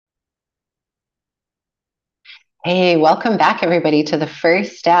Hey, welcome back, everybody, to the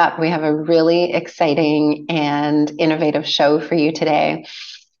first step. We have a really exciting and innovative show for you today.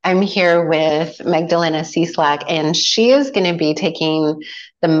 I'm here with Magdalena Cieslak, and she is going to be taking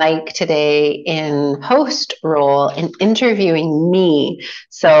the mic today in host role and interviewing me.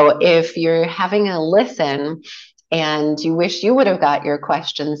 So if you're having a listen and you wish you would have got your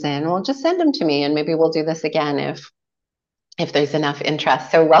questions in, well, just send them to me, and maybe we'll do this again if there's enough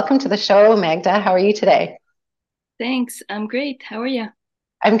interest. So welcome to the show, Magda. How are you today? Thanks. I'm great. How are you?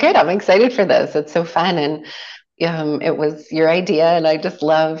 I'm good. I'm excited for this. It's so fun. And it was your idea. And I just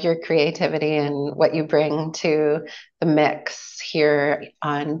love your creativity and what you bring to the mix here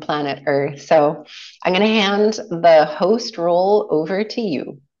on planet Earth. So I'm going to hand the host role over to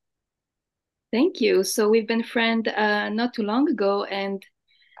you. Thank you. So we've been friends not too long ago, and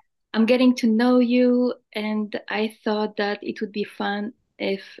I'm getting to know you. And I thought that it would be fun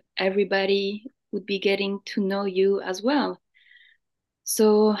if everybody would be getting to know you as well.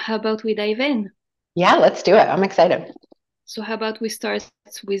 So how about we dive in? Yeah, let's do it. I'm excited. So how about we start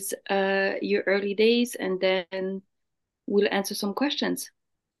with your early days, and then we'll answer some questions.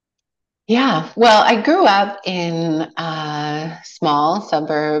 Yeah. Well, I grew up in a small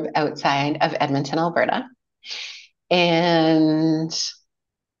suburb outside of Edmonton, Alberta. And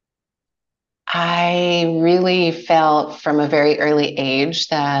I really felt from a very early age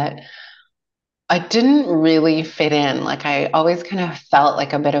that I didn't really fit in. Like I always kind of felt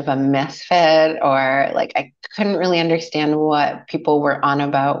like a bit of a misfit, or like I couldn't really understand what people were on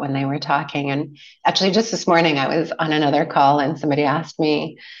about when they were talking. And actually, just this morning, I was on another call and somebody asked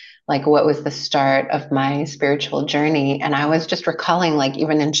me, like, what was the start of my spiritual journey? And I was just recalling, like,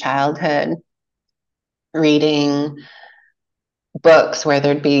 even in childhood, reading books where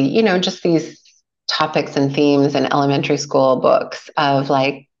there'd be, just these topics and themes in elementary school books of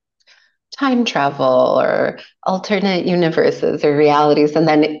like time travel or alternate universes or realities. And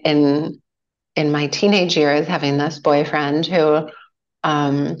then in my teenage years, having this boyfriend who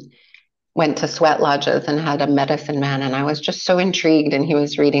um, went to sweat lodges and had a medicine man, and I was just so intrigued. And he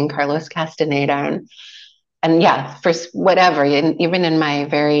was reading Carlos Castaneda, and yeah, for whatever, and even in my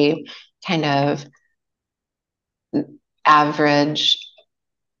very kind of average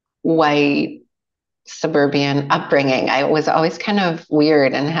white suburban upbringing, I was always kind of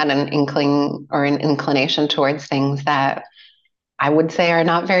weird and had an inkling or an inclination towards things that I would say are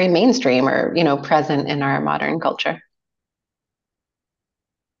not very mainstream or, present in our modern culture.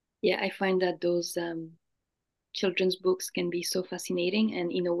 Yeah, I find that those children's books can be so fascinating,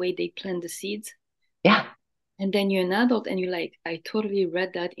 and in a way, they plant the seeds. Yeah, And then you're an adult and you're like, I totally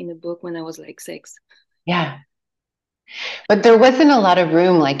read that in a book when I was like 6. yeah. But there wasn't a lot of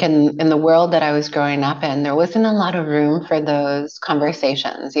room, like in the world that I was growing up in, there wasn't a lot of room for those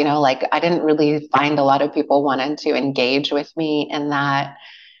conversations. Like I didn't really find a lot of people wanted to engage with me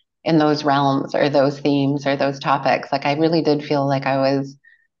in those realms or those themes or those topics. Like I really did feel like I was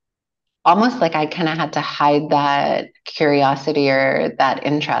almost like I kind of had to hide that curiosity or that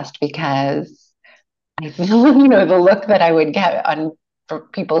interest because I feel, the look that I would get on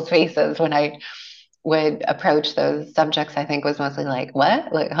people's faces when I would approach those subjects, I think was mostly like,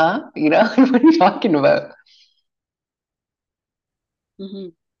 what? Like, huh? What are you talking about? Hmm.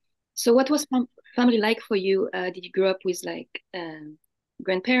 So, what was family like for you? Did you grow up with like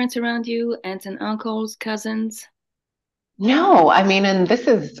grandparents around you, aunts and uncles, cousins? No, I mean, and this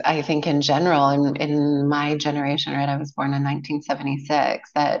is, I think, in general, in my generation, right? I was born in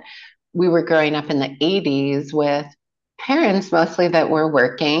 1976, that we were growing up in the 80s with parents mostly that were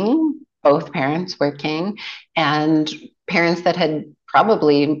working, both parents working, and parents that had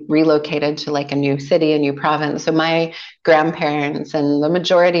probably relocated to like a new city, a new province. So my grandparents and the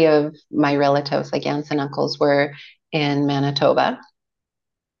majority of my relatives, like aunts and uncles, were in Manitoba.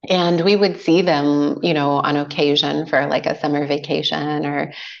 And we would see them, on occasion for like a summer vacation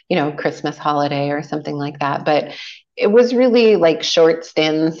or, Christmas holiday or something like that. But it was really like short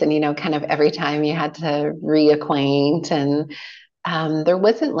stints and, kind of every time you had to reacquaint. And there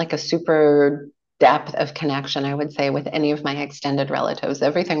wasn't like a super depth of connection, I would say, with any of my extended relatives.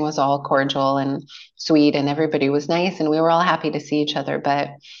 Everything was all cordial and sweet and everybody was nice and we were all happy to see each other. But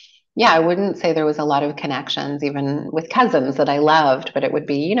yeah, I wouldn't say there was a lot of connections, even with cousins that I loved, but it would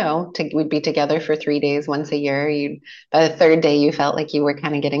be, we'd be together for 3 days once a year. By the third day, you felt like you were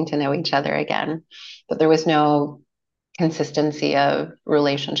kind of getting to know each other again, but there was no consistency of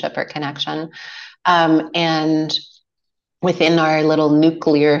relationship or connection. And within our little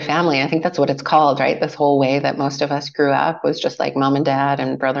nuclear family. I think that's what it's called, right? This whole way that most of us grew up was just like mom and dad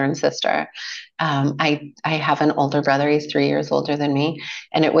and brother and sister. I have an older brother. He's 3 years older than me,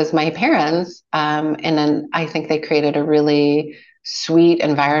 and it was my parents. And then I think they created a really sweet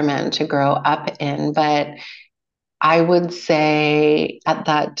environment to grow up in. But I would say at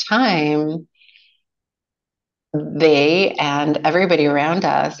that time, they and everybody around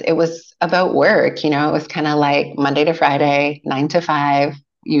us, it was about work. It was kind of like Monday to Friday, 9 to 5.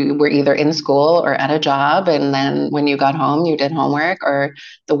 You were either in school or at a job. And then when you got home, you did homework or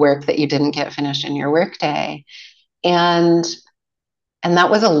the work that you didn't get finished in your workday. And and that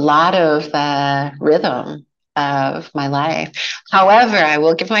was a lot of the rhythm of my life. However, I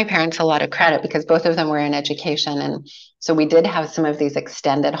will give my parents a lot of credit because both of them were in education. And so we did have some of these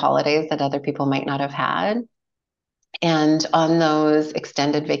extended holidays that other people might not have had. And on those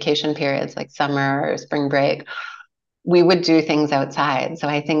extended vacation periods, like summer or spring break, we would do things outside. So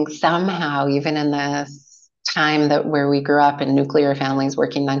I think somehow, even in this time that where we grew up in nuclear families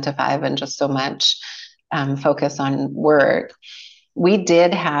working 9 to 5 and just so much focus on work, we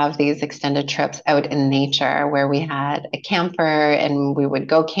did have these extended trips out in nature where we had a camper and we would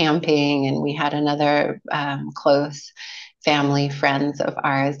go camping, and we had another close family friends of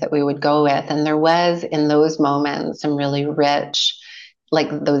ours that we would go with. And there was in those moments some really rich, like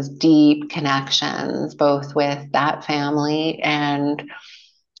those deep connections, both with that family and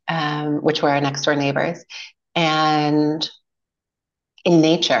which were our next door neighbors, and in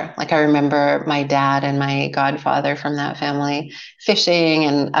nature. Like I remember my dad and my godfather from that family fishing,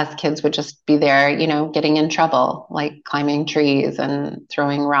 and us kids would just be there, getting in trouble, like climbing trees and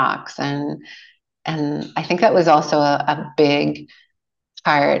throwing rocks. And I think that was also a big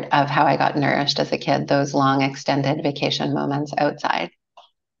part of how I got nourished as a kid, those long extended vacation moments outside.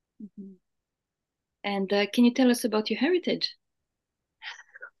 Mhm. And can you tell us about your heritage?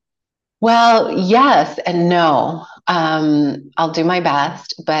 Well, yes and no. I'll do my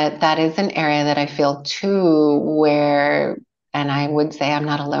best, but that is an area that I feel too where, and I would say I'm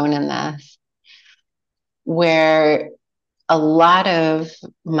not alone in this, where a lot of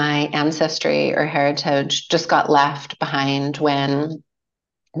my ancestry or heritage just got left behind when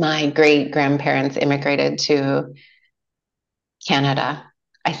my great grandparents immigrated to Canada.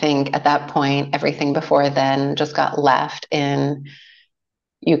 I think at that point, everything before then just got left in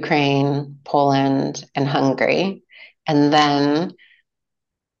Ukraine, Poland, and Hungary. And then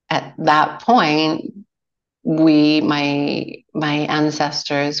at that point, my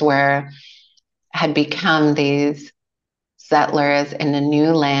ancestors had become these settlers in a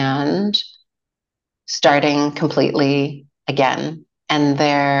new land, starting completely again. And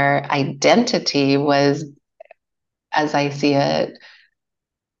their identity was, as I see it,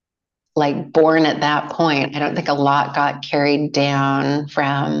 like born at that point. I don't think a lot got carried down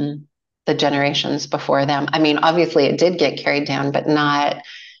from the generations before them. I mean, obviously it did get carried down, but not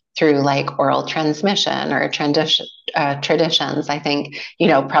through like oral transmission or traditions. I think,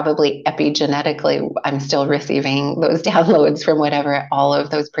 probably epigenetically, I'm still receiving those downloads from whatever all of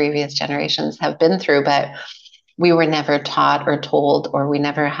those previous generations have been through. But we were never taught or told, or we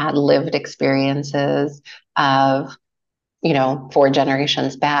never had lived experiences of, 4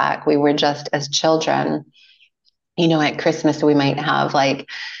 generations back. We were just as children, at Christmas, we might have like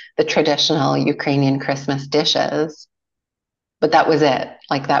the traditional Ukrainian Christmas dishes, but that was it.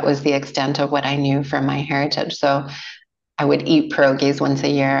 Like that was the extent of what I knew from my heritage. So I would eat pierogies once a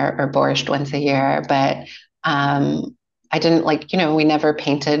year or borscht once a year, but I didn't like, we never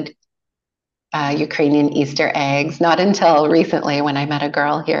painted Ukrainian Easter eggs, not until recently when I met a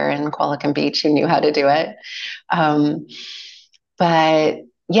girl here in Qualicum Beach who knew how to do it. Um, but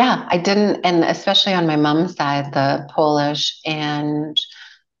yeah, I didn't, and especially on my mom's side, the Polish and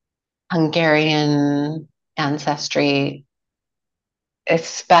Hungarian ancestry,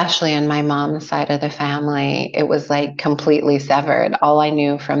 especially in my mom's side of the family, it was like completely severed. All I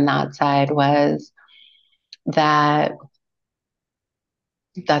knew from that side was that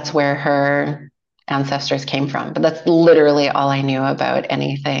that's where her ancestors came from. But that's literally all I knew about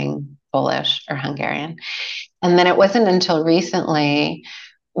anything Polish or Hungarian. And then it wasn't until recently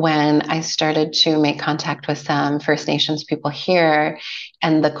when I started to make contact with some First Nations people here,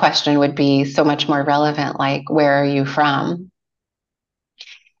 and the question would be so much more relevant, like, where are you from?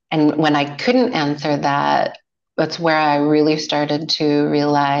 And when I couldn't answer that, that's where I really started to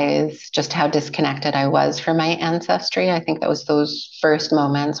realize just how disconnected I was from my ancestry. I think that was those first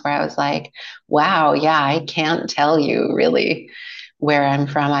moments where I was like, wow, yeah, I can't tell you really where I'm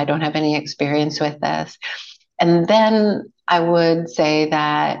from. I don't have any experience with this. And then I would say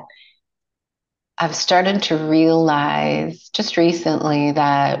that I've started to realize just recently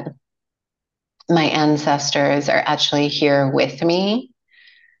that my ancestors are actually here with me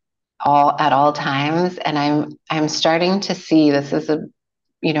all at all times. And I'm starting to see this is a,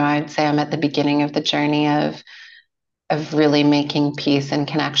 I'd say I'm at the beginning of the journey of really making peace and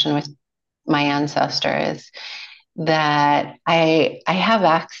connection with my ancestors, that I have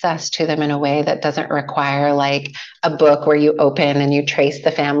access to them in a way that doesn't require like a book where you open and you trace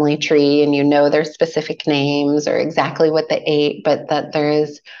the family tree and you know their specific names or exactly what they ate, but that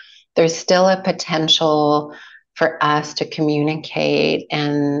there's still a potential for us to communicate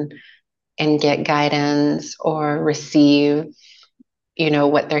and get guidance or receive,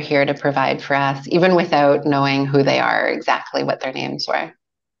 what they're here to provide for us, even without knowing who they are, exactly what their names were.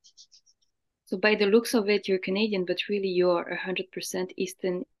 So by the looks of it, you're Canadian, but really you're 100%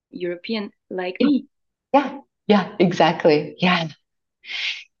 Eastern European, like me. Yeah, yeah, exactly. Yeah.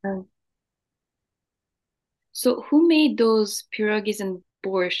 Um, so who made those pierogies and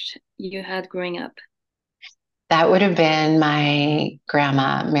borscht you had growing up? That would have been my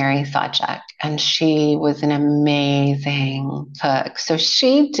grandma, Mary Sawchuk, and she was an amazing cook. So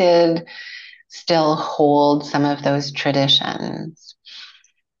she did still hold some of those traditions.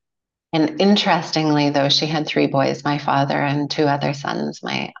 And interestingly, though, she had three boys, my father and two other sons,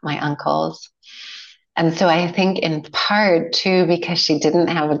 my uncles. And so I think in part too, because she didn't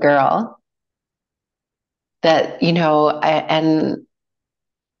have a girl, that, and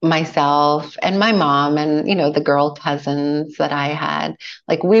myself and my mom and the girl cousins that I had,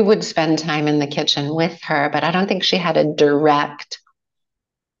 like we would spend time in the kitchen with her, but I don't think she had a direct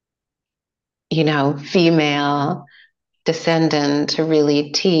female descendant to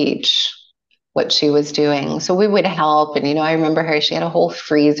really teach what she was doing. So we would help, and I remember her, she had a whole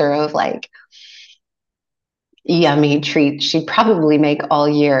freezer of like yummy treats she'd probably make all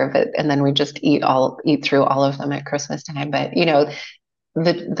year, but and then we just eat through all of them at Christmas time. But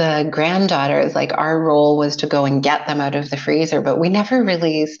the granddaughters, like our role was to go and get them out of the freezer, but we never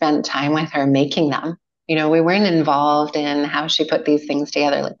really spent time with her making them. We weren't involved in how she put these things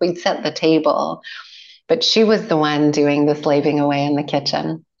together. Like we'd set the table, but she was the one doing the slaving away in the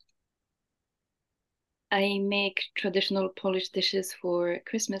kitchen. I make traditional Polish dishes for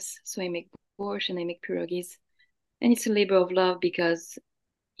Christmas. So I make borscht and I make pierogies. And it's a labor of love because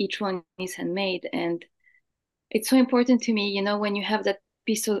each one is handmade. And it's so important to me, when you have that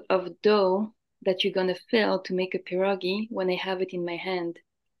piece of dough that you're going to fill to make a pierogi, when I have it in my hand,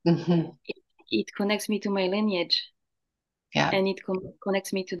 Hmm. it connects me to my lineage Yeah. and it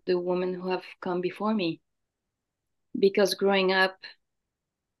connects me to the women who have come before me. Because growing up,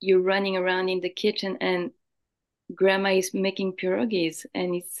 you're running around in the kitchen and grandma is making pierogies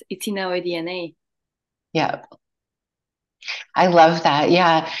and it's in our DNA. Yeah. I love that.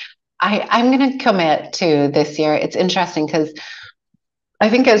 Yeah. I'm going to commit to this year. It's interesting because I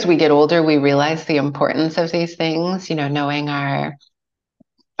think as we get older, we realize the importance of these things, knowing our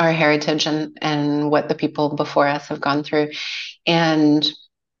heritage and what the people before us have gone through. And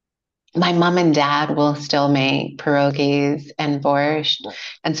my mom and dad will still make pierogies and borscht.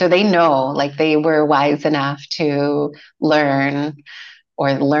 And so they know, like they were wise enough to learn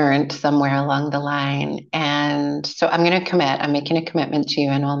or learned somewhere along the line. And so I'm going to commit, I'm making a commitment to you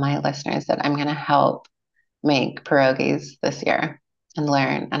and all my listeners that I'm going to help make pierogies this year and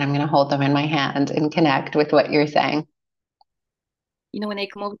learn. And I'm going to hold them in my hand and connect with what you're saying. When I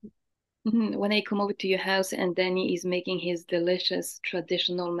come over when I come over to your house and Danny is making his delicious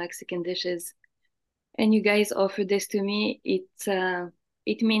traditional Mexican dishes and you guys offer this to me,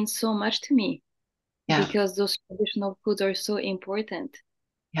 it means so much to me Yeah. because those traditional foods are so important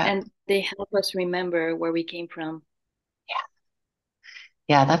Yeah. and they help us remember where we came from.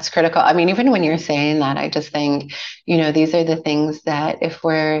 Yeah, that's critical. I mean, even when you're saying that, I just think, these are the things that if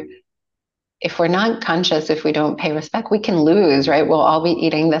we're not conscious, if we don't pay respect, we can lose, right? We'll all be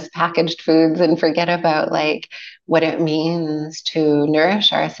eating this packaged foods and forget about like what it means to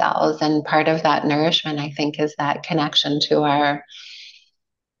nourish ourselves. And part of that nourishment, I think, is that connection to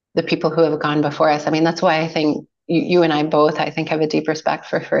the people who have gone before us. I mean, that's why I think you and I both, I think, have a deep respect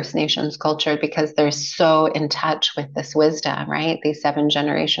for First Nations culture because they're so in touch with this wisdom, right? These seven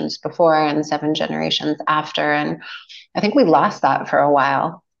generations before and seven generations after. And I think we lost that for a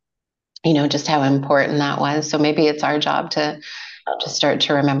while, just how important that was. So maybe it's our job to start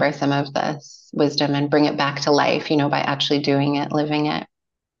to remember some of this wisdom and bring it back to life, by actually doing it, living it.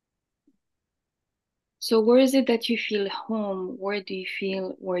 So where is it that you feel home? Where do you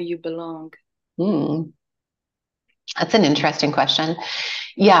feel where you belong? Hmm. That's an interesting question.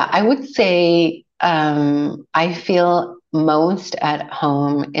 Yeah, I would say I feel most at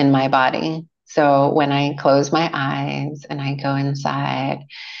home in my body. So when I close my eyes and I go inside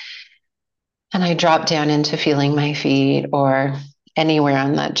and I drop down into feeling my feet or anywhere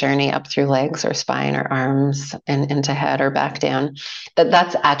on that journey up through legs or spine or arms and into head or back down,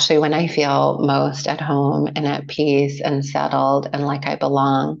 that's actually when I feel most at home and at peace and settled and like I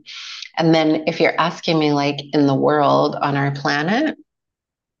belong. And then if you're asking me like in the world on our planet,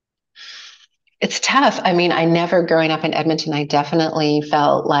 it's tough. I mean, I never growing up in Edmonton, I definitely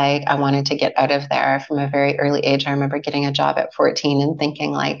felt like I wanted to get out of there from a very early age. I remember getting a job at 14 and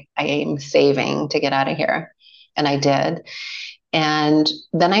thinking like I am saving to get out of here. And I did. And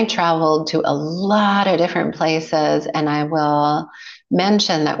then I traveled to a lot of different places. And I will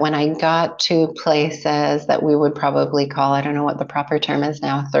mention that when I got to places that we would probably call, I don't know what the proper term is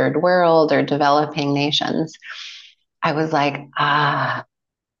now, third world or developing nations, I was like, ah,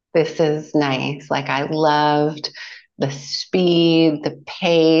 this is nice. Like I loved the speed, the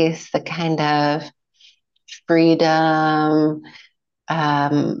pace, the kind of freedom.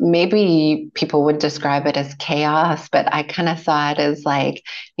 Maybe people would describe it as chaos, but I kind of saw it as like,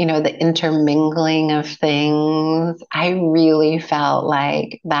 the intermingling of things. I really felt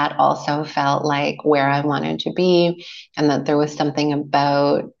like that also felt like where I wanted to be, and that there was something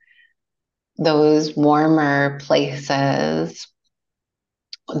about those warmer places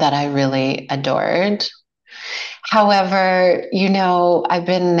that I really adored. However, I've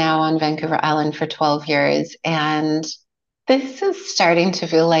been now on Vancouver Island for 12 years, and this is starting to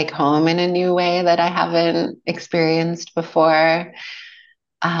feel like home in a new way that I haven't experienced before.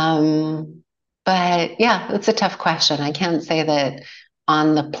 Um, but yeah, it's a tough question. I can't say that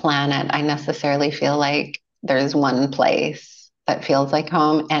on the planet I necessarily feel like there's one place that feels like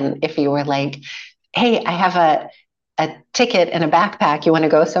home. And if you were like, hey, I have a ticket and a backpack, you want to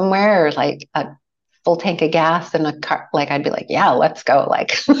go somewhere, or like a full tank of gas in a car, like I'd be like, yeah, let's go.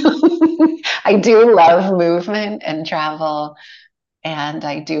 Like I do love movement and travel. And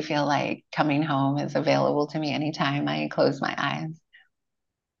I do feel like coming home is available to me anytime I close my eyes.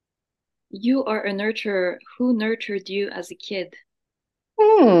 You are a nurturer. Who nurtured you as a kid?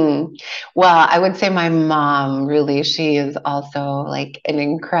 Hmm. Well, I would say my mom really, she is also like an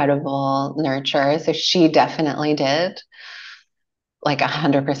incredible nurturer. So she definitely did, like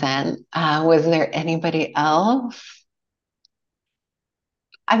 100%. Was there anybody else?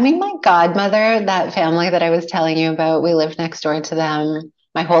 I mean, my godmother, that family that I was telling you about, we lived next door to them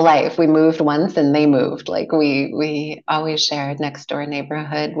my whole life. We moved once and they moved. Like we always shared next door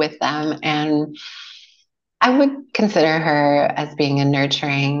neighborhood with them. And I would consider her as being a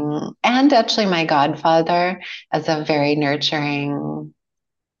nurturing, and actually my godfather as a very nurturing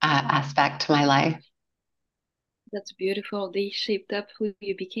aspect to my life. That's beautiful. They shaped up who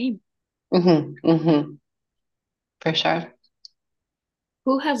you became. For sure.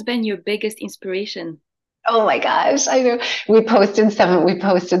 Who has been your biggest inspiration? Oh my gosh, I know. We posted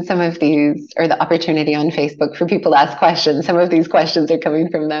some of these, or the opportunity on Facebook for people to ask questions. Some of these questions are coming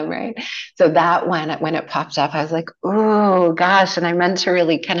from them, right? So that one, when it popped up, I was like, oh gosh, and I meant to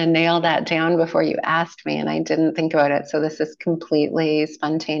really kind of nail that down before you asked me, and I didn't think about it. So this is completely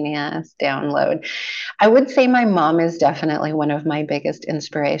spontaneous download. I would say my mom is definitely one of my biggest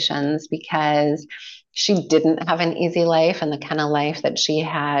inspirations because she didn't have an easy life, and the kind of life that she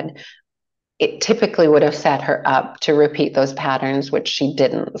had, it typically would have set her up to repeat those patterns, which she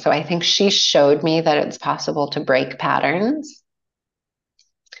didn't. So I think she showed me that it's possible to break patterns,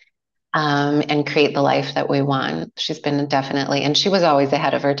 and create the life that we want. She's been definitely, and she was always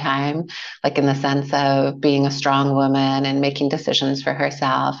ahead of her time, like in the sense of being a strong woman and making decisions for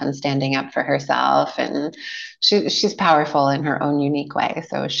herself and standing up for herself. And she's powerful in her own unique way.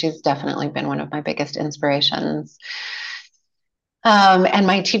 So she's definitely been one of my biggest inspirations. And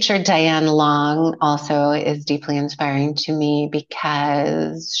my teacher, Diane Long, also is deeply inspiring to me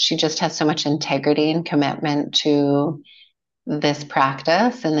because she just has so much integrity and commitment to this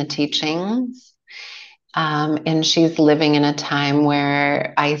practice and the teachings. And she's living in a time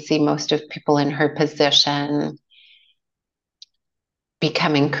where I see most of people in her position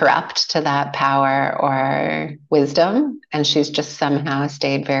becoming corrupt to that power or wisdom. And she's just somehow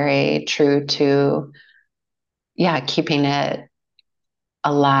stayed very true to, yeah, keeping it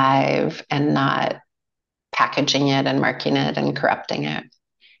alive and not packaging it and marking it and corrupting it.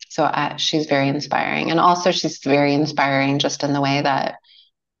 So she's very inspiring. And also, she's very inspiring just in the way that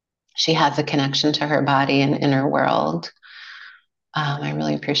she has a connection to her body and inner world. I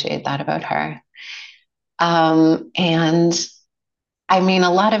really appreciate that about her. And I mean,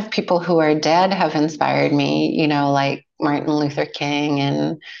 a lot of people who are dead have inspired me, like Martin Luther King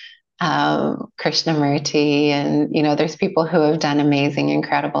and Krishnamurti, and there's people who have done amazing,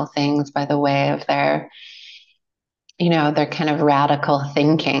 incredible things by the way of their kind of radical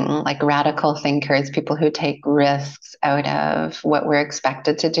thinking, like radical thinkers, people who take risks out of what we're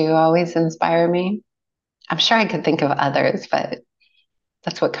expected to do always inspire me. I'm sure I could think of others, but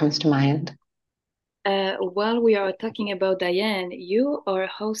that's what comes to mind. While we are talking about Diane, you are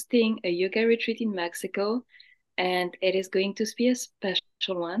hosting a yoga retreat in Mexico, and it is going to be a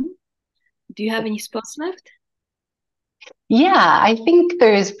special one. Do you have any spots left? Yeah, I think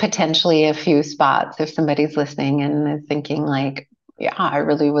there's potentially a few spots if somebody's listening and is thinking like, yeah, I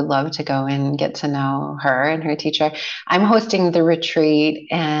really would love to go and get to know her and her teacher. I'm hosting the retreat,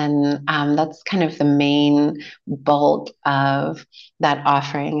 and that's kind of the main bulk of that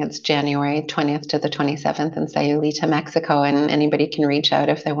offering. It's January 20th to the 27th in Sayulita, Mexico, and anybody can reach out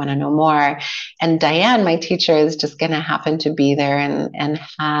if they want to know more. And Diane, my teacher, is just going to happen to be there and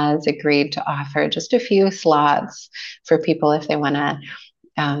has agreed to offer just a few slots for people if they want to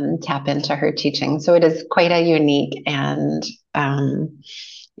tap into her teaching. So it is quite a unique and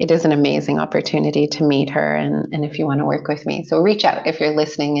it is an amazing opportunity to meet her and if you want to work with me. So reach out if you're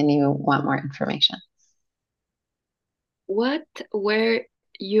listening and you want more information. What were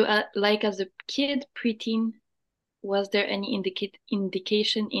you like as a kid, preteen? Was there any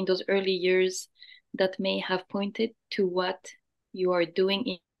indication in those early years that may have pointed to what you are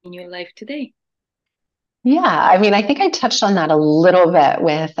doing in your life today? Yeah, I mean, I think I touched on that a little bit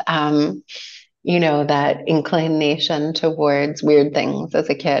with, that inclination towards weird things as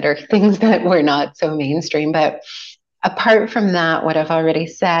a kid or things that were not so mainstream. But apart from that, what I've already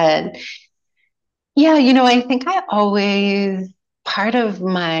said, yeah, I think I always, part of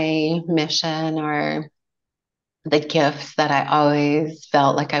my mission or the gifts that I always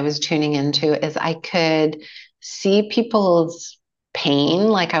felt like I was tuning into is I could see people's pain.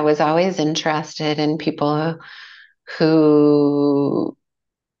 Like I was always interested in people who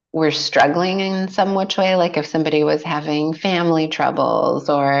were struggling in some which way, like if somebody was having family troubles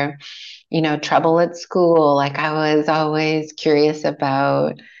or, trouble at school, like I was always curious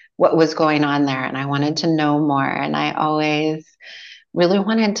about what was going on there and I wanted to know more. And I always really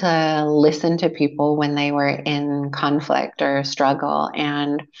wanted to listen to people when they were in conflict or struggle.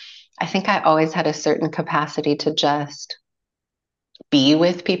 And I think I always had a certain capacity to just be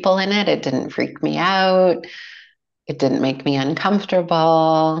with people in it. It didn't freak me out. It didn't make me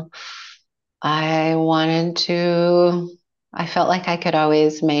uncomfortable. I wanted to, I felt like I could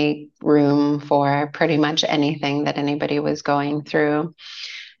always make room for pretty much anything that anybody was going through.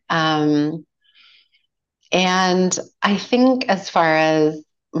 Um, and I think as far as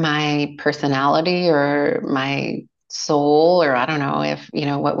my personality or my soul, or I don't know if,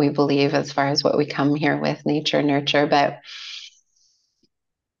 what we believe as far as what we come here with, nature, nurture, but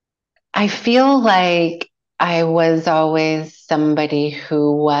I feel like I was always somebody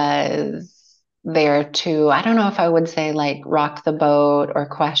who was there to, I don't know if I would say like rock the boat or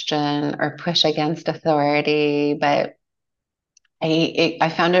question or push against authority, but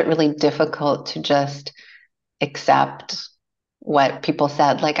I found it really difficult to just accept what people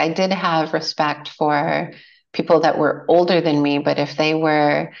said. Like I did have respect for people that were older than me, but if they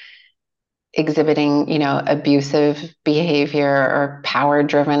were exhibiting, abusive behavior or power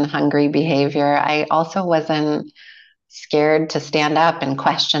driven, hungry behavior, I also wasn't scared to stand up and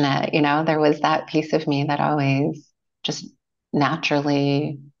question it. There was that piece of me that always just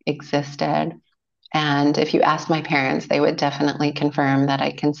naturally existed. And if you ask my parents, they would definitely confirm that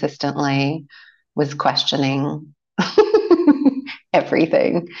I consistently was questioning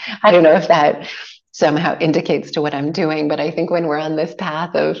everything. I don't know if that somehow indicates to what I'm doing, but I think when we're on this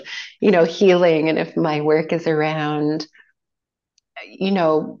path of, healing, and if my work is around,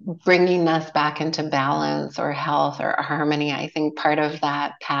 bringing us back into balance or health or harmony, I think part of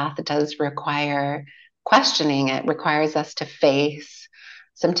that path does require questioning. It requires us to face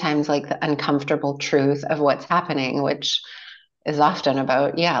sometimes like the uncomfortable truth of what's happening, which is often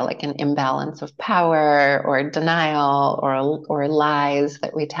about, yeah, like an imbalance of power or denial or lies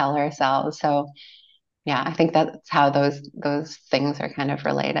that we tell ourselves. So yeah, I think that's how those things are kind of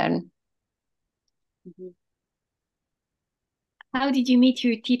related. Mhm. How did you meet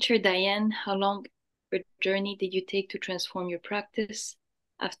your teacher, Diane? How long a journey did you take to transform your practice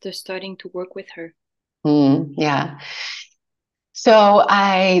after starting to work with her? Yeah. So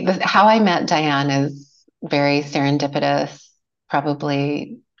how I met Diane is very serendipitous,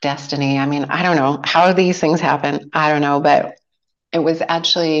 probably destiny. I mean, I don't know how these things happen. I don't know, but it was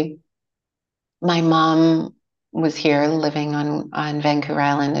actually my mom. was here living on Vancouver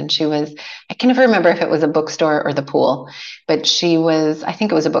Island, and she was, I can never remember if it was a bookstore or the pool, but she was, I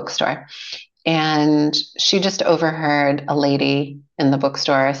think it was a bookstore. And she just overheard a lady in the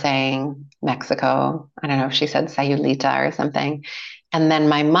bookstore saying Mexico. I don't know if she said Sayulita or something. And then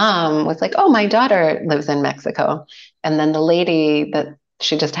my mom was like, "Oh, my daughter lives in Mexico." And then the lady that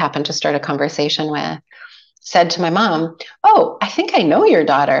she just happened to start a conversation with said to my mom, "Oh, I think I know your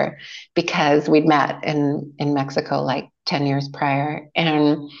daughter," because we'd met in Mexico like 10 years prior.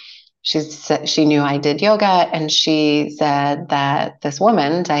 And she knew I did yoga, and she said that this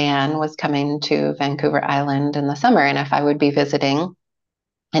woman, Diane, was coming to Vancouver Island in the summer, and if I would be visiting,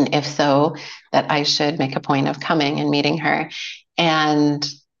 and if so, that I should make a point of coming and meeting her. And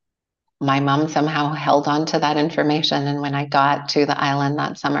my mom somehow held on to that information. And when I got to the island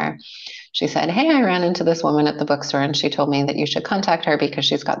that summer, she said, "Hey, I ran into this woman at the bookstore, and she told me that you should contact her because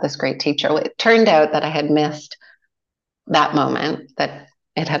she's got this great teacher." Well, it turned out that I had missed that moment, that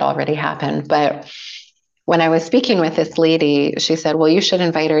it had already happened. But when I was speaking with this lady, she said, "Well, you should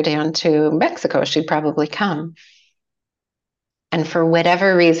invite her down to Mexico. She'd probably come." And for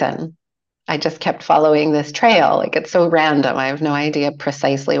whatever reason, I just kept following this trail. Like, it's so random. I have no idea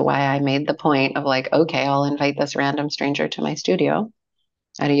precisely why I made the point of like, okay, I'll invite this random stranger to my studio,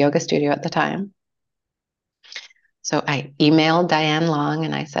 at a yoga studio at the time. So I emailed Diane Long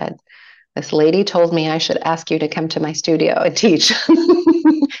and I said, "This lady told me I should ask you to come to my studio and teach.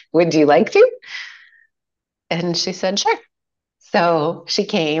 Would you like to?" And she said, "Sure." So she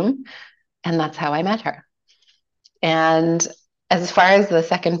came, and that's how I met her. And as far as the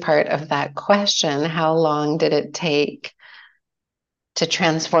second part of that question, how long did it take to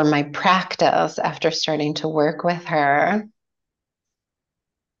transform my practice after starting to work with her?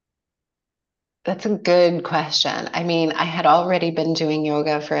 That's a good question. I mean, I had already been doing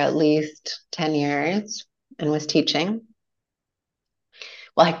yoga for at least 10 years and was teaching.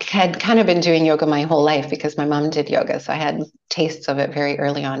 Well, I had kind of been doing yoga my whole life because my mom did yoga. So I had tastes of it very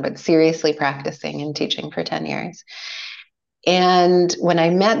early on, but seriously practicing and teaching for 10 years. And when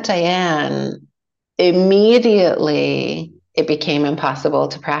I met Diane, immediately it became impossible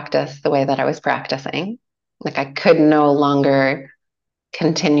to practice the way that I was practicing. Like, I could no longer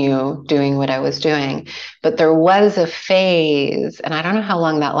continue doing what I was doing. But there was a phase, and I don't know how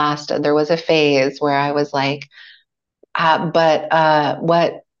long that lasted. There was a phase where I was like, but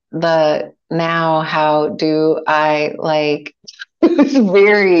what the now, how do I like, it was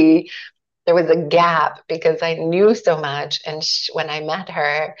very, there was a gap because I knew so much. And when I met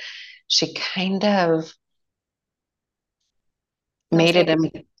her, she kind of It was made it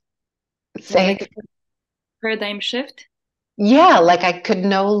like it was like say, a paradigm shift. yeah, like I could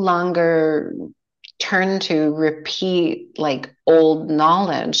no longer turn to repeat like old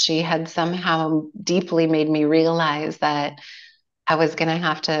knowledge. She had somehow deeply made me realize that I was going to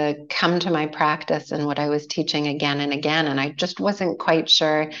have to come to my practice and what I was teaching again and again. And I just wasn't quite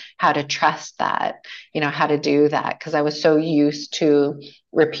sure how to trust that, how to do that, because I was so used to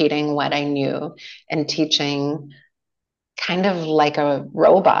repeating what I knew and teaching kind of like a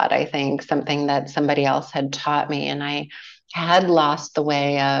robot, I think, something that somebody else had taught me. And I had lost the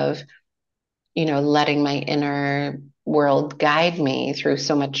way of, letting my inner world guide me through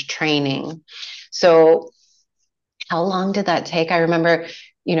so much training. So how long did that take? I remember,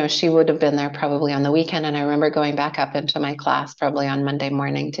 she would have been there probably on the weekend. And I remember going back up into my class probably on Monday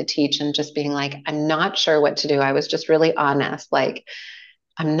morning to teach and just being like, I'm not sure what to do. I was just really honest. Like,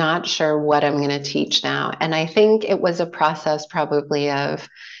 I'm not sure what I'm going to teach now. And I think it was a process probably of,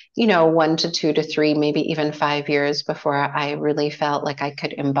 1 to 2 to 3, maybe even 5 years before I really felt like I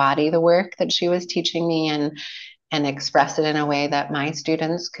could embody the work that she was teaching me and express it in a way that my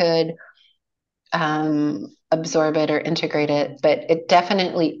students could absorb it or integrate it. But it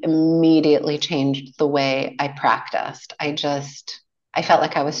definitely immediately changed the way I practiced. I felt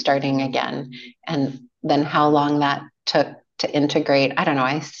like I was starting again. And then how long that took to integrate, I don't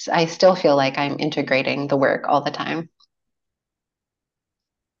know. I still feel like I'm integrating the work all the time.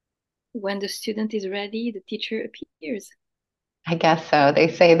 When the student is ready, the teacher appears. I guess so. They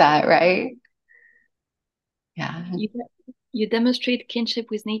say that, right? Yeah. You you demonstrate kinship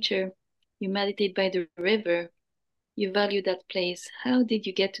with nature. You meditate by the river. You value that place. How did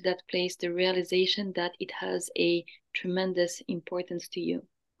you get to that place? The realization that it has a tremendous importance to you.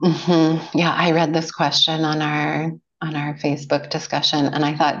 Yeah, I read this question on our Facebook discussion, and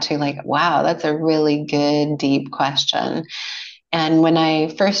I thought too, like, wow, that's a really good, deep question. And when I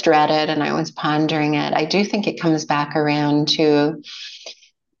first read it and I was pondering it, I do think it comes back around to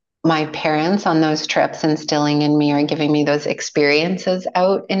my parents on those trips instilling in me or giving me those experiences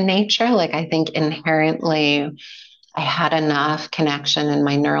out in nature. Like I think inherently I had enough connection in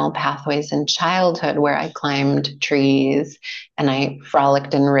my neural pathways in childhood where I climbed trees and I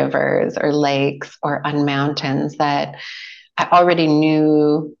frolicked in rivers or lakes or on mountains that I already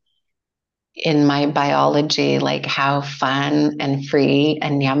knew in my biology, like how fun and free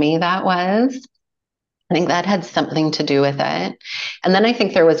and yummy that was. I think that had something to do with it. And then I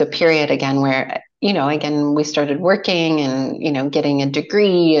think there was a period again where, again, we started working and, getting a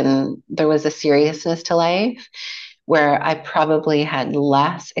degree, and there was a seriousness to life where I probably had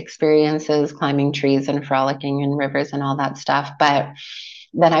less experiences climbing trees and frolicking in rivers and all that stuff. But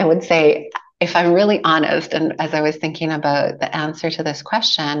then I would say, if I'm really honest, and as I was thinking about the answer to this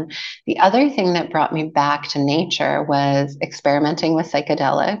question, the other thing that brought me back to nature was experimenting with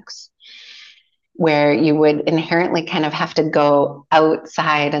psychedelics, where you would inherently kind of have to go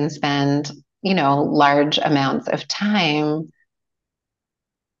outside and spend, large amounts of time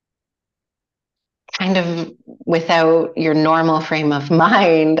kind of without your normal frame of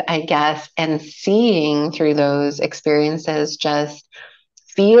mind, I guess, and seeing through those experiences, just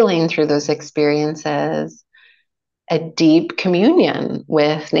feeling through those experiences a deep communion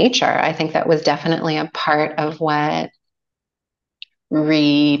with nature. I think that was definitely a part of what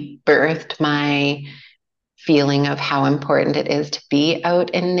rebirthed my feeling of how important it is to be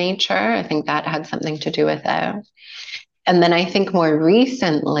out in nature. I think that had something to do with it. And then I think more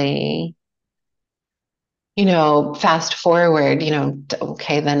recently, fast forward,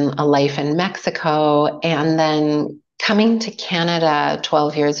 okay, then a life in Mexico, and then coming to Canada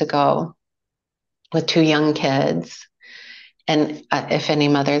 12 years ago with two young kids. And if any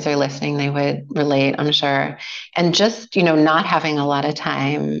mothers are listening, they would relate, I'm sure. And just, not having a lot of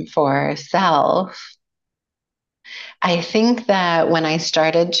time for self. I think that when I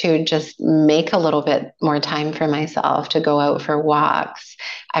started to just make a little bit more time for myself to go out for walks,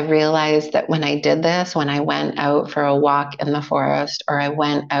 I realized that when I did this, when I went out for a walk in the forest, or I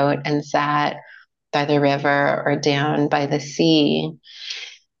went out and sat by the river or down by the sea,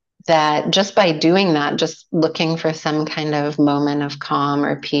 that just by doing that, just looking for some kind of moment of calm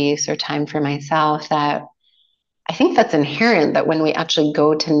or peace or time for myself, that I think that's inherent, that when we actually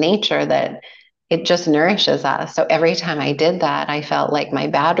go to nature, that it just nourishes us. So every time I did that, I felt like my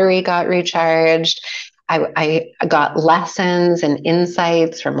battery got recharged. I got lessons and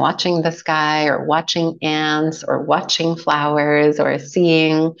insights from watching the sky or watching ants or watching flowers or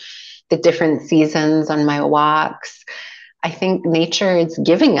seeing the different seasons on my walks. I think nature is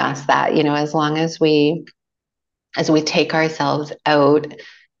giving us that, as long as we take ourselves out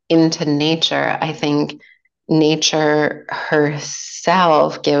into nature, I think nature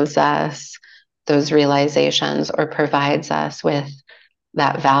herself gives us those realizations or provides us with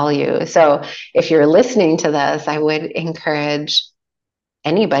that value. So if you're listening to this, I would encourage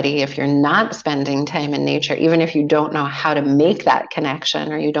anybody, if you're not spending time in nature, even if you don't know how to make that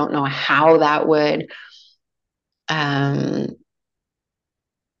connection or you don't know how that would um,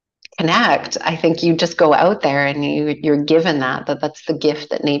 connect, I think you just go out there and you're given that's the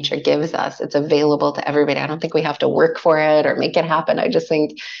gift that nature gives us. It's available to everybody. I don't think we have to work for it or make it happen. I just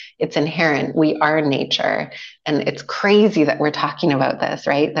think it's inherent. We are nature. And it's crazy that we're talking about this,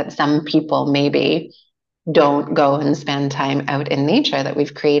 right? That some people maybe don't go and spend time out in nature, that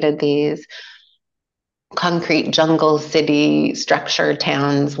we've created these concrete jungle city structure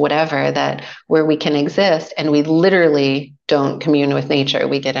towns, whatever, that where we can exist and we literally don't commune with nature.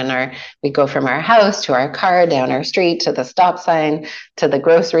 We go from our house to our car, down our street to the stop sign to the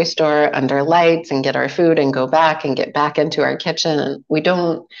grocery store under lights, and get our food and go back and get back into our kitchen,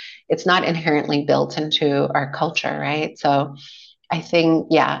 and it's not inherently built into our culture, right? So I think,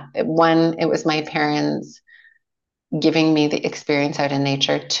 yeah, one, it was my parents giving me the experience out in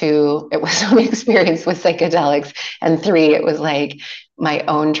nature. Two, it was an experience with psychedelics. And three, it was like my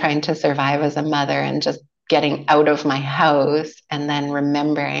own trying to survive as a mother and just getting out of my house and then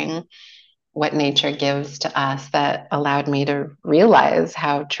remembering what nature gives to us, that allowed me to realize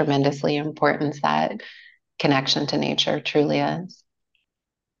how tremendously important that connection to nature truly is.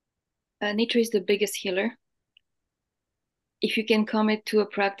 Nature is the biggest healer. If you can commit to a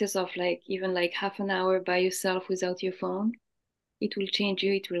practice of like even like half an hour by yourself without your phone, it will change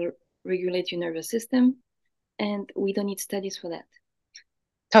you, it will regulate your nervous system, and we don't need studies for that.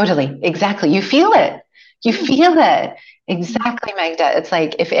 Totally. Exactly. You feel it. You Yeah. feel it. Exactly, Magda. It's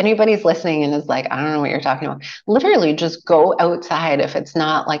like if anybody's listening and is like, I don't know what you're talking about, literally just go outside. If it's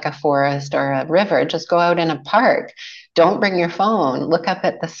not like a forest or a river, just go out in a park. Don't bring your phone. Look up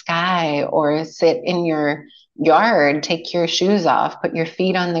at the sky or sit in your yard, take your shoes off, put your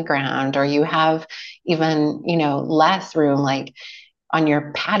feet on the ground, or you have even, less room, like on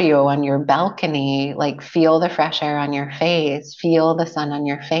your patio, on your balcony, like feel the fresh air on your face, feel the sun on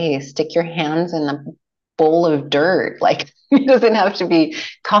your face, stick your hands in a bowl of dirt. Like it doesn't have to be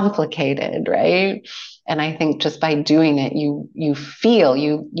complicated, right? And I think just by doing it, you feel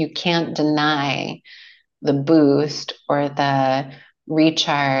you can't deny the boost or the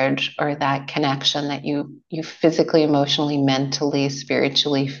recharge or that connection that you physically, emotionally, mentally,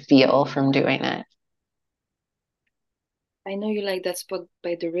 spiritually feel from doing it. I know you like that spot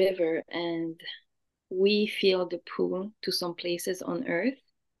by the river, and we feel the pull to some places on Earth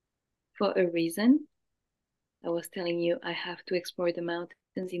for a reason. I was telling you I have to explore the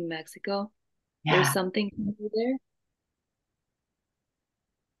mountains in Mexico. There's Yeah, something to do there.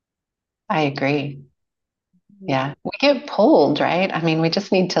 I agree. Mm-hmm. Yeah, we get pulled, right? I mean, we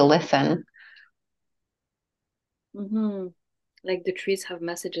just need to listen Mm-hmm. Like the trees have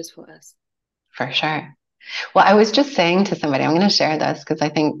messages for us. for sure. Well, I was just saying to somebody, I'm going to share this because I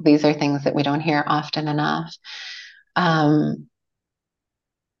think these are things that we don't hear often enough. Um,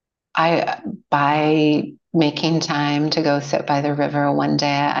 I, by making time to go sit by the river one day,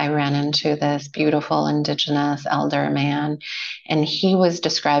 I ran into this beautiful indigenous elder man, and he was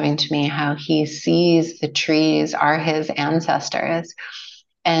describing to me how he sees the trees are his ancestors.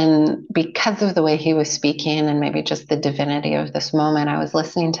 And because of the way he was speaking and maybe just the divinity of this moment, I was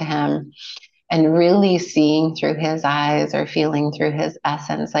listening to him and really seeing through his eyes or feeling through his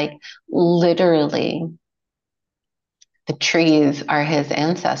essence, like literally the trees are his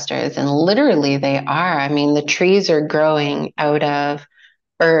ancestors. And literally they are. I mean, the trees are growing out of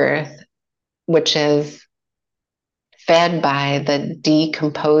earth, which is fed by the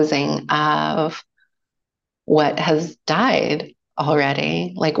decomposing of what has died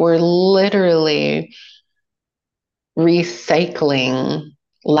already. Like we're literally recycling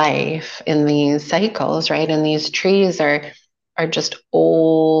life in these cycles, right? And these trees are just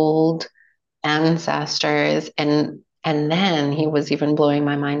old ancestors. And then he was even blowing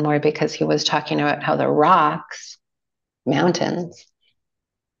my mind more because he was talking about how the rocks, mountains,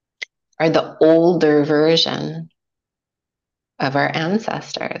 are the older version of our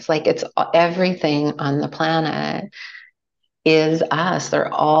ancestors. Like it's everything on the planet is us.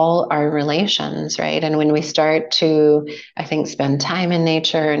 They're all our relations, right? And when we start to, I think, spend time in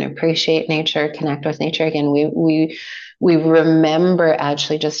nature and appreciate nature, connect with nature again, we remember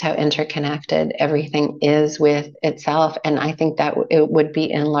actually just how interconnected everything is with itself. And I think that it would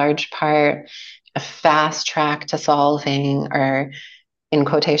be in large part a fast track to solving our, in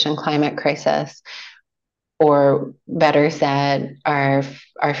quotation, climate crisis, or better said, our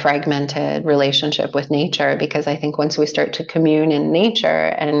fragmented relationship with nature. Because I think once we start to commune in nature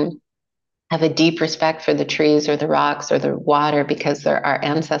and have a deep respect for the trees or the rocks or the water because they're our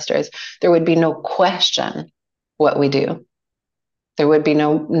ancestors, there would be no question what we do. There would be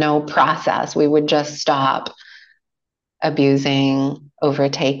no process. We would just stop abusing,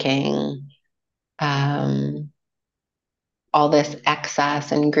 overtaking. All this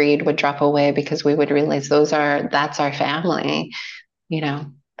excess and greed would drop away because we would realize that's our family. you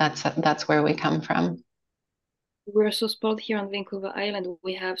know that's where we come from. We're so spoiled here on Vancouver Island.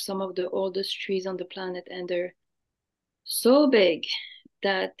 We have some of the oldest trees on the planet, and they're so big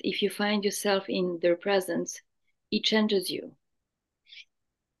that if you find yourself in their presence, it changes you.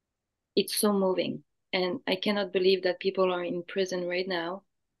 It's so moving. And I cannot believe that people are in prison right now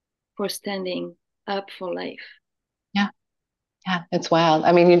for standing up for life. Yeah, yeah, it's wild.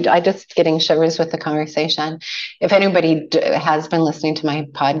 I mean, I just getting shivers with the conversation. If anybody has been listening to my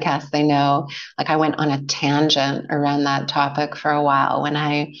podcast, they know like I went on a tangent around that topic for a while when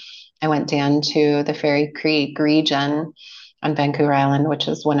I went down to the Fairy Creek region on Vancouver Island, which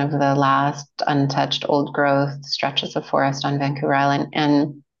is one of the last untouched old growth stretches of forest on Vancouver Island.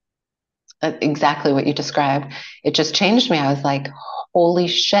 And exactly what you described. It just changed me. I was like, holy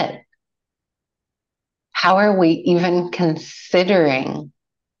shit, how are we even considering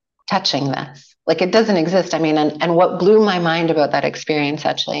touching this? Like it doesn't exist. I mean, and what blew my mind about that experience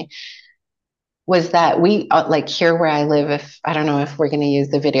actually was that we, like here where I live, if I don't know if we're going to use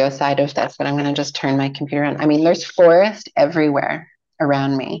the video side of this, but I'm going to just turn my computer on. I mean, there's forest everywhere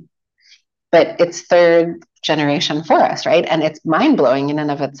around me, but it's third generation forest, right? And it's mind blowing in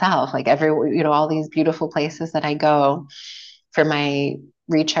and of itself. Like all these beautiful places that I go for my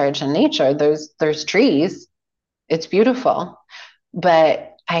recharge in nature, there's trees. It's beautiful.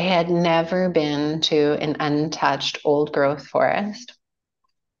 But I had never been to an untouched old growth forest.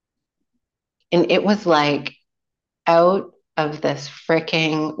 And it was like out of this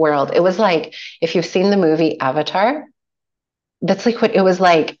freaking world. It was like, if you've seen the movie Avatar, that's like what it was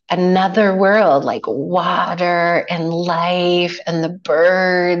like, another world, like water and life and the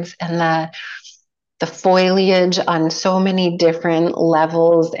birds and the foliage on so many different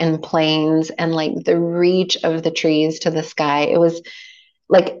levels and planes and like the reach of the trees to the sky. It was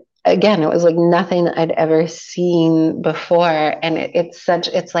like, again, it was like nothing I'd ever seen before. And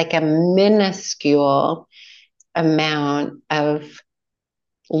it's like a minuscule amount of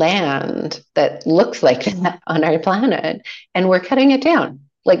land that looks like that on our planet. And we're cutting it down,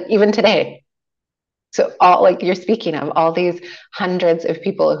 like even today. So all, like you're speaking of, all these hundreds of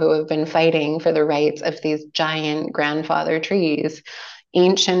people who have been fighting for the rights of these giant grandfather trees,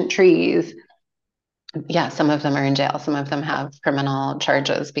 ancient trees. Yeah, some of them are in jail. Some of them have criminal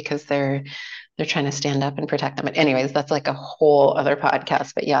charges because they're trying to stand up and protect them. But anyways, that's like a whole other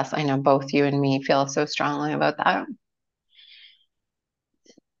podcast. But yes, I know both you and me feel so strongly about that.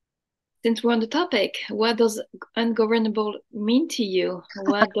 Since we're on the topic, what does ungovernable mean to you?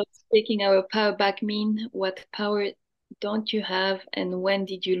 What does taking our power back mean? What power don't you have, and when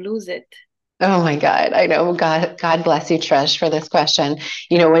did you lose it? Oh my God. I know. God bless you, Trish, for this question.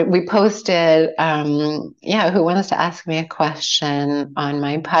 You know, when we posted, yeah, who wants to ask me a question on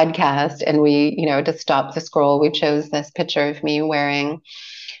my podcast? And we, to stop the scroll, we chose this picture of me wearing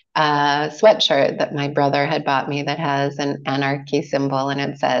a sweatshirt that my brother had bought me that has an anarchy symbol and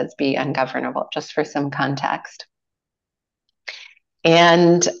it says, be ungovernable, just for some context.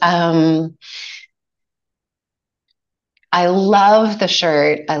 And I love the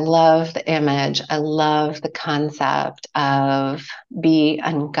shirt. I love the image. I love the concept of be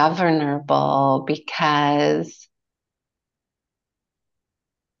ungovernable because,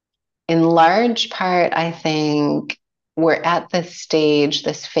 in large part, I think we're at this stage,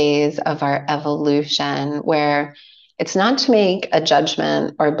 this phase of our evolution where it's not to make a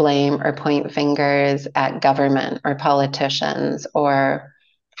judgment or blame or point fingers at government or politicians or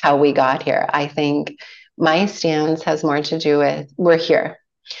how we got here. I think my stance has more to do with we're here.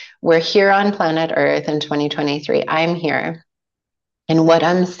 We're here on planet Earth in 2023. I'm here. And what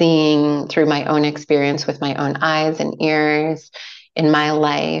I'm seeing through my own experience with my own eyes and ears in my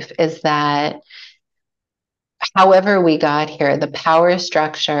life is that however we got here, the power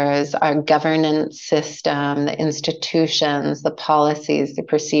structures, our governance system, the institutions, the policies, the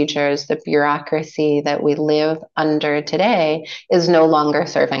procedures, the bureaucracy that we live under today is no longer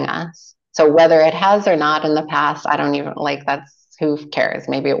serving us. So whether it has or not in the past, I don't even like that's who cares.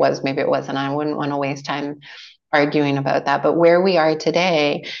 Maybe it was, maybe it wasn't. I wouldn't want to waste time arguing about that. But where we are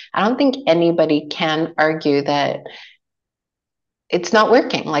today, I don't think anybody can argue that it's not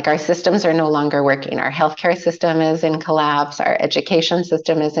working. Like our systems are no longer working. Our healthcare system is in collapse. Our education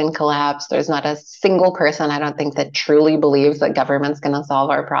system is in collapse. There's not a single person, I don't think, that truly believes that government's going to solve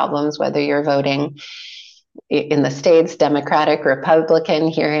our problems, whether you're voting in the States, Democratic, Republican,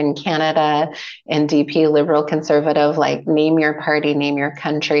 here in Canada, NDP, Liberal, Conservative, like name your party, name your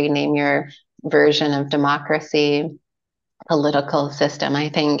country, name your version of democracy, political system. I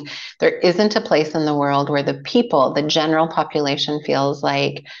think there isn't a place in the world where the people, the general population, feels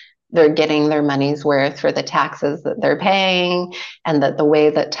like they're getting their money's worth for the taxes that they're paying, and that the way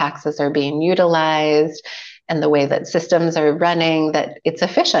that taxes are being utilized and the way that systems are running, that it's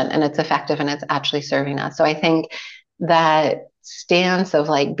efficient and it's effective and it's actually serving us. So I think that stance of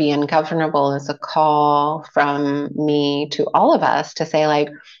like be ungovernable is a call from me to all of us to say, like,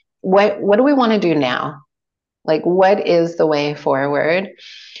 what do we want to do now? Like, what is the way forward?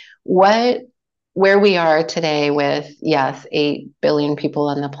 What, where we are today with, yes, 8 billion people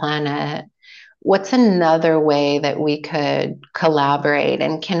on the planet, what's another way that we could collaborate?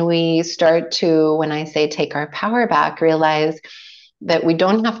 And can we start to, when I say take our power back, realize that we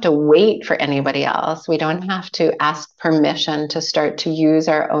don't have to wait for anybody else. We don't have to ask permission to start to use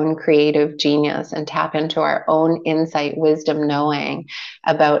our own creative genius and tap into our own insight, wisdom, knowing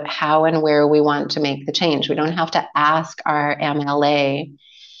about how and where we want to make the change. We don't have to ask our MLA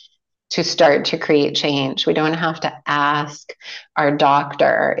to start to create change. We don't have to ask our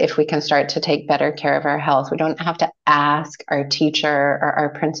doctor if we can start to take better care of our health. We don't have to ask our teacher or our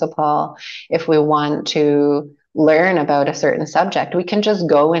principal if we want to learn about a certain subject. We can just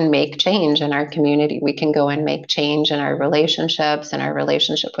go and make change in our community. We can go and make change in our relationships and our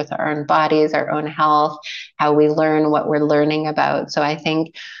relationship with our own bodies, our own health, how we learn what we're learning about. So I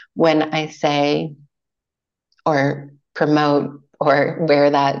think when I say or promote or wear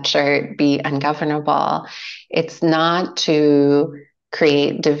that shirt, be ungovernable, it's not to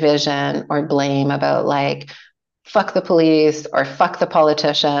create division or blame about like, fuck the police or fuck the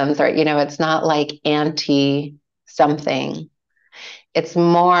politicians, or, it's not like anti something. It's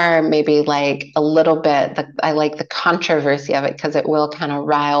more maybe like a little bit, I like the controversy of it because it will kind of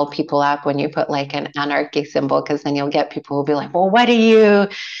rile people up when you put like an anarchy symbol, because then you'll get people who'll be like, well, what do you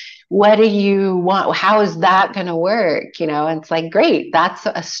want? How is that going to work? And it's like, great, that's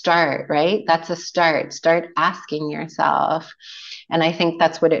a start, right? That's a start. Start asking yourself. And I think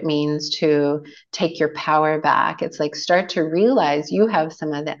that's what it means to take your power back. It's like, start to realize you have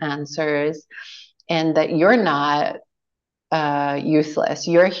some of the answers and that you're not useless.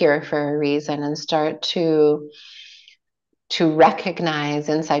 You're here for a reason, and start to recognize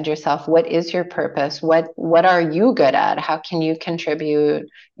inside yourself, what is your purpose, what are you good at, how can you contribute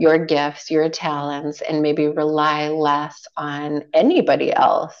your gifts, your talents, and maybe rely less on anybody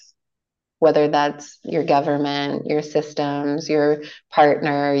else, whether that's your government, your systems, your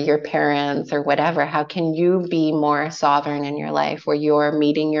partner, your parents, or whatever. How can you be more sovereign in your life where you're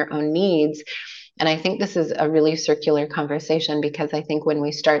meeting your own needs? And I think this is a really circular conversation, because I think when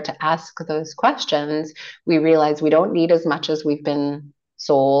we start to ask those questions, we realize we don't need as much as we've been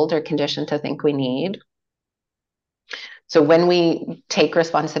sold or conditioned to think we need. So when we take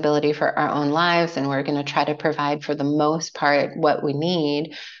responsibility for our own lives and we're going to try to provide for the most part what we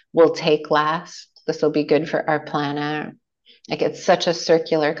need, we'll take less. This will be good for our planet. Like, it's such a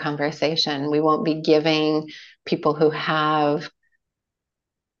circular conversation. We won't be giving people who have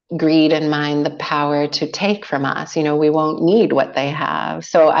greed in mind the power to take from us. We won't need what they have.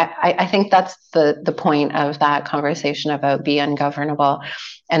 So I think that's the point of that conversation about be ungovernable.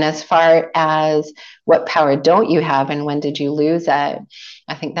 And as far as what power don't you have and when did you lose it,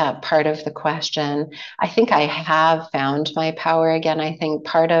 I think that part of the question, I think I have found my power again. I think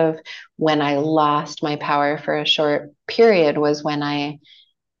part of when I lost my power for a short period was when I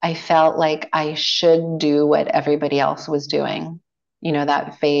felt like I should do what everybody else was doing.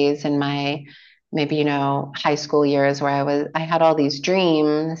 That phase in my maybe, high school years where I had all these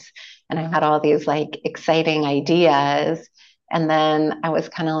dreams and I had all these like exciting ideas. And then I was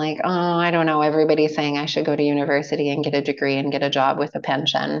kind of like, oh, I don't know. Everybody's saying I should go to university and get a degree and get a job with a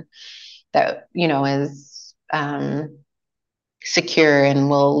pension that, is secure and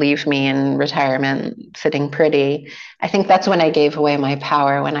will leave me in retirement sitting pretty. I think that's when I gave away my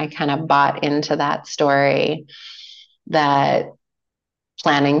power, when I kind of bought into that story that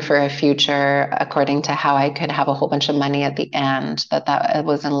planning for a future according to how I could have a whole bunch of money at the end, that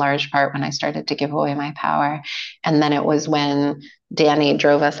was in large part when I started to give away my power. And then it was when Danny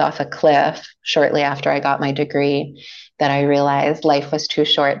drove us off a cliff shortly after I got my degree that I realized life was too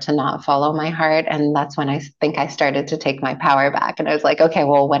short to not follow my heart. And that's when I think I started to take my power back. And I was like, okay,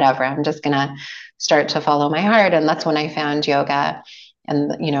 well, whatever, I'm just going to start to follow my heart. And that's when I found yoga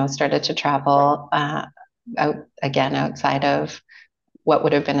and, started to travel outside of what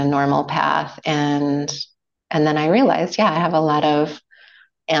would have been a normal path. And then I realized, yeah, I have a lot of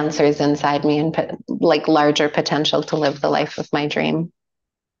answers inside me and like larger potential to live the life of my dream.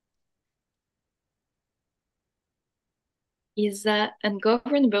 Is that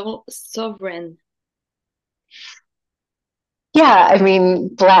ungovernable sovereign? Yeah, I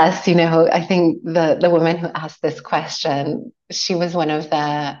mean, bless, I think the woman who asked this question, she was one of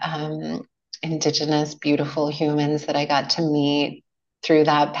the indigenous, beautiful humans that I got to meet through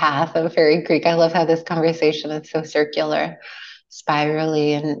that path of Fairy Creek. I love how this conversation is so circular,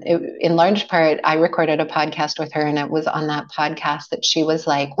 spirally. And in large part, I recorded a podcast with her, and it was on that podcast that she was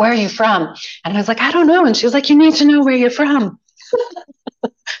like, where are you from? And I was like, I don't know. And she was like, you need to know where you're from.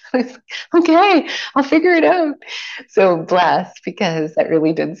 I was like, okay, I'll figure it out. So blessed, because that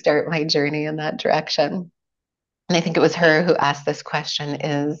really did start my journey in that direction. And I think it was her who asked this question,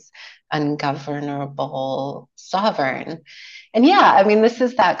 is ungovernable sovereign? And yeah, I mean, this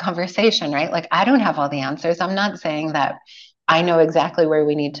is that conversation, right? Like, I don't have all the answers. I'm not saying that I know exactly where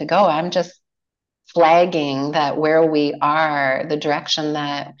we need to go. I'm just flagging that where we are, the direction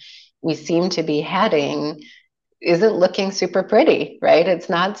that we seem to be heading, isn't looking super pretty, right? It's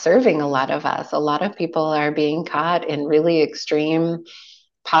not serving a lot of us. A lot of people are being caught in really extreme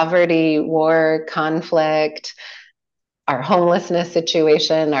poverty, war, conflict, our homelessness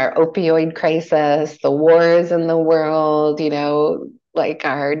situation, our opioid crisis, the wars in the world, like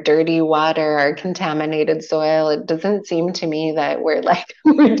our dirty water, our contaminated soil. It doesn't seem to me that we're like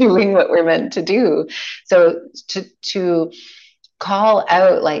we're doing what we're meant to do. So to call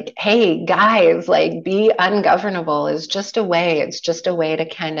out like, hey guys, like, be ungovernable is just a way, it's just a way to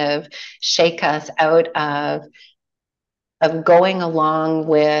kind of shake us out of going along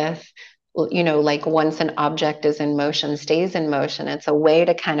with, like, once an object is in motion, stays in motion. It's a way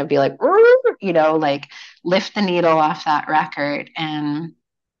to kind of be like, like, lift the needle off that record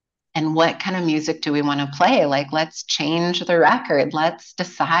And what kind of music do we want to play? Like, let's change the record. Let's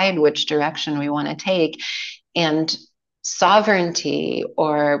decide which direction we want to take. And sovereignty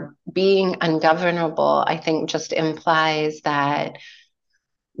or being ungovernable, I think, just implies that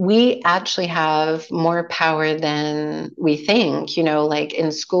we actually have more power than we think. Like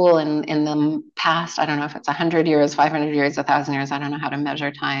in school in the past, I don't know if it's 100 years, 500 years, 1,000 years. I don't know how to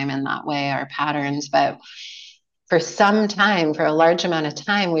measure time in that way or patterns, but for some time, for a large amount of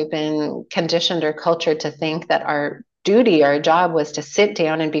time, we've been conditioned or cultured to think that our duty, our job was to sit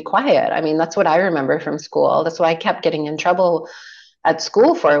down and be quiet. I mean, that's what I remember from school. That's why I kept getting in trouble at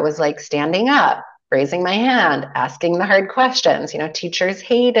school for. It was like standing up, raising my hand, asking the hard questions. Teachers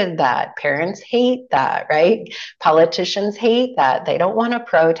hated that. Parents hate that, right? Politicians hate that. They don't want to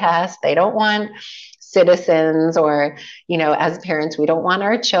protest. They don't want citizens or, as parents, we don't want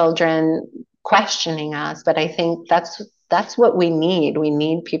our children questioning us. But I think that's what we need. We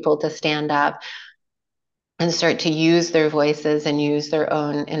need people to stand up and start to use their voices and use their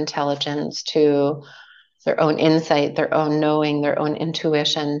own intelligence, to their own insight, their own knowing, their own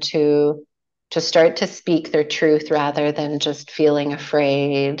intuition, to start to speak their truth rather than just feeling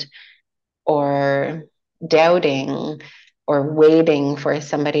afraid or doubting or waiting for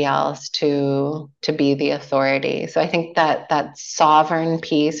somebody else to be the authority. So I think that sovereign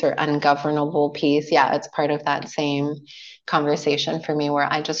piece or ungovernable piece, yeah, it's part of that same conversation for me,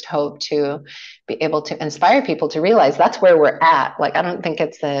 where I just hope to be able to inspire people to realize that's where we're at. Like, I don't think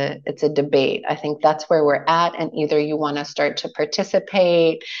it's a debate. I think that's where we're at, and either you want to start to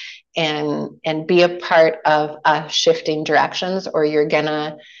participate and be a part of us shifting directions, or you're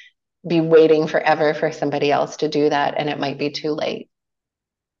gonna be waiting forever for somebody else to do that, and it might be too late.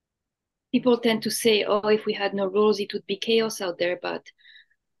 People tend to say, oh, if we had no rules, it would be chaos out there. But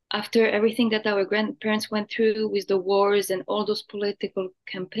after everything that our grandparents went through with the wars and all those political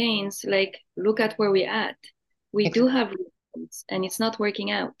campaigns, like, look at where we're at. We do have rules, and it's not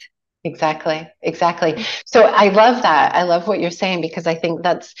working out. Exactly. So I love that. I love what you're saying, because I think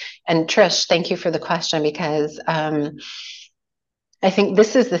and Trish, thank you for the question, because I think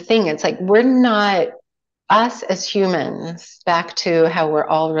this is the thing. It's like, we're not, us as humans, back to how we're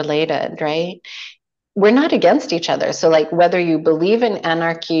all related, right? We're not against each other. So, like, whether you believe in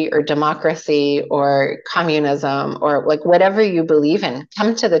anarchy or democracy or communism or like whatever you believe in,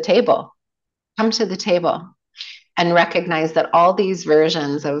 come to the table. Come to the table and recognize that all these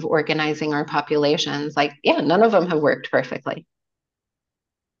versions of organizing our populations, like, yeah, none of them have worked perfectly.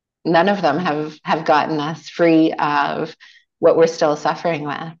 None of them have gotten us free of what we're still suffering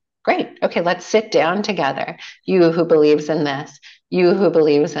with. Great. Okay, let's sit down together. You who believes in this, you who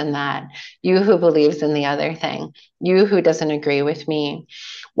believes in that, you who believes in the other thing, you who doesn't agree with me.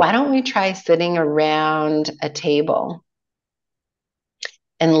 Why don't we try sitting around a table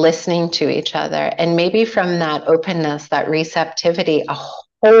and listening to each other? And maybe from that openness, that receptivity, a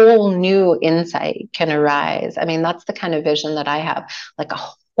whole new insight can arise. I mean, that's the kind of vision that I have, like a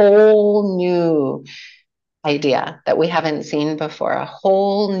whole new idea that we haven't seen before, a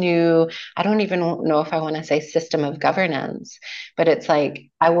whole new, I don't even know if I want to say system of governance, but it's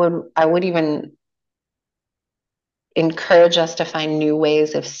like, I would even encourage us to find new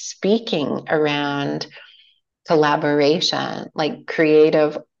ways of speaking around collaboration, like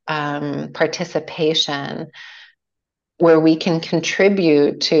creative participation, where we can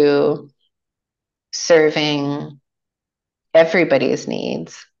contribute to serving everybody's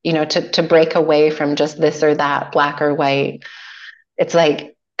needs, to break away from just this or that, black or white. It's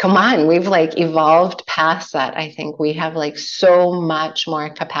like, come on, we've like evolved past that. I think we have like so much more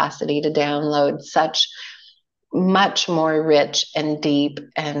capacity to download such much more rich and deep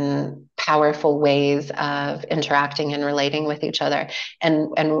and powerful ways of interacting and relating with each other. And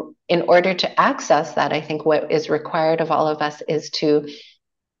in order to access that, I think what is required of all of us is to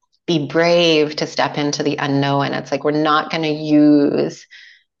be brave to step into the unknown. It's like, we're not going to use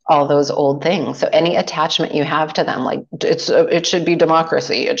all those old things. So any attachment you have to them, like, it should be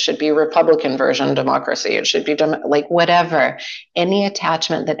democracy, it should be Republican version democracy, it should be like whatever, any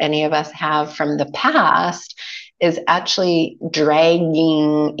attachment that any of us have from the past is actually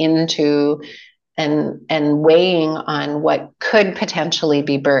dragging into and weighing on what could potentially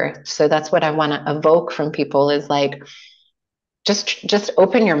be birthed. So that's what I want to evoke from people, is like, just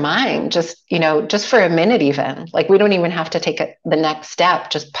open your mind, just for a minute. Even like, we don't even have to take the next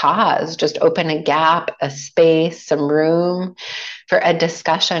step. Just pause, just open a gap, a space, some room for a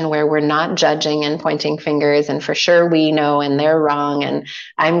discussion where we're not judging and pointing fingers, and for sure we know and they're wrong and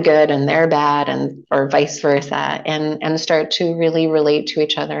I'm good and they're bad, and or vice versa, and start to really relate to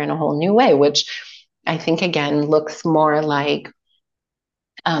each other in a whole new way, which I think again looks more like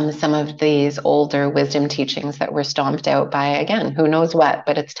some of these older wisdom teachings that were stomped out by, again, who knows what,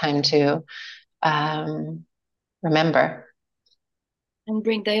 but it's time to um, remember. And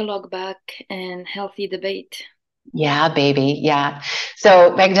bring dialogue back and healthy debate. Yeah, baby. Yeah.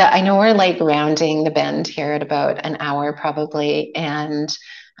 So, Magda, I know we're like rounding the bend here at about an hour probably. And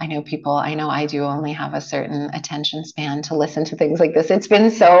I know people, I know I do only have a certain attention span to listen to things like this. It's been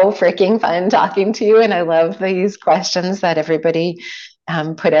so freaking fun talking to you. And I love these questions that everybody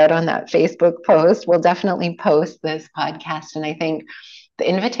put out on that Facebook post. We'll definitely post this podcast. And I think the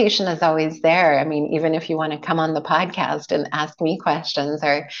invitation is always there. I mean, even if you want to come on the podcast and ask me questions,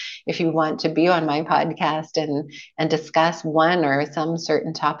 or if you want to be on my podcast and discuss one or some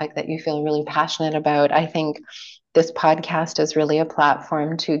certain topic that you feel really passionate about, I think this podcast is really a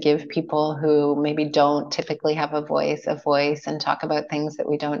platform to give people who maybe don't typically have a voice and talk about things that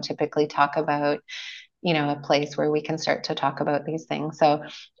we don't typically talk about, a place where we can start to talk about these things. So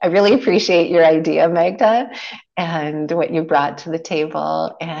I really appreciate your idea, Magda, and what you brought to the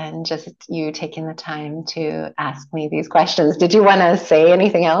table, and just you taking the time to ask me these questions. Did you want to say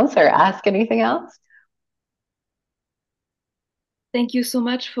anything else or ask anything else? Thank you so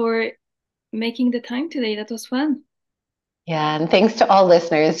much for making the time today. That was fun. Yeah, and thanks to all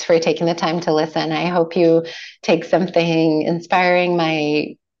listeners for taking the time to listen. I hope you take something inspiring.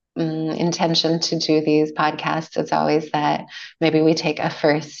 My intention to do these podcasts is always that maybe we take a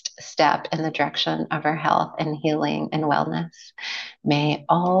first step in the direction of our health and healing and wellness. May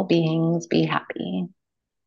all beings be happy.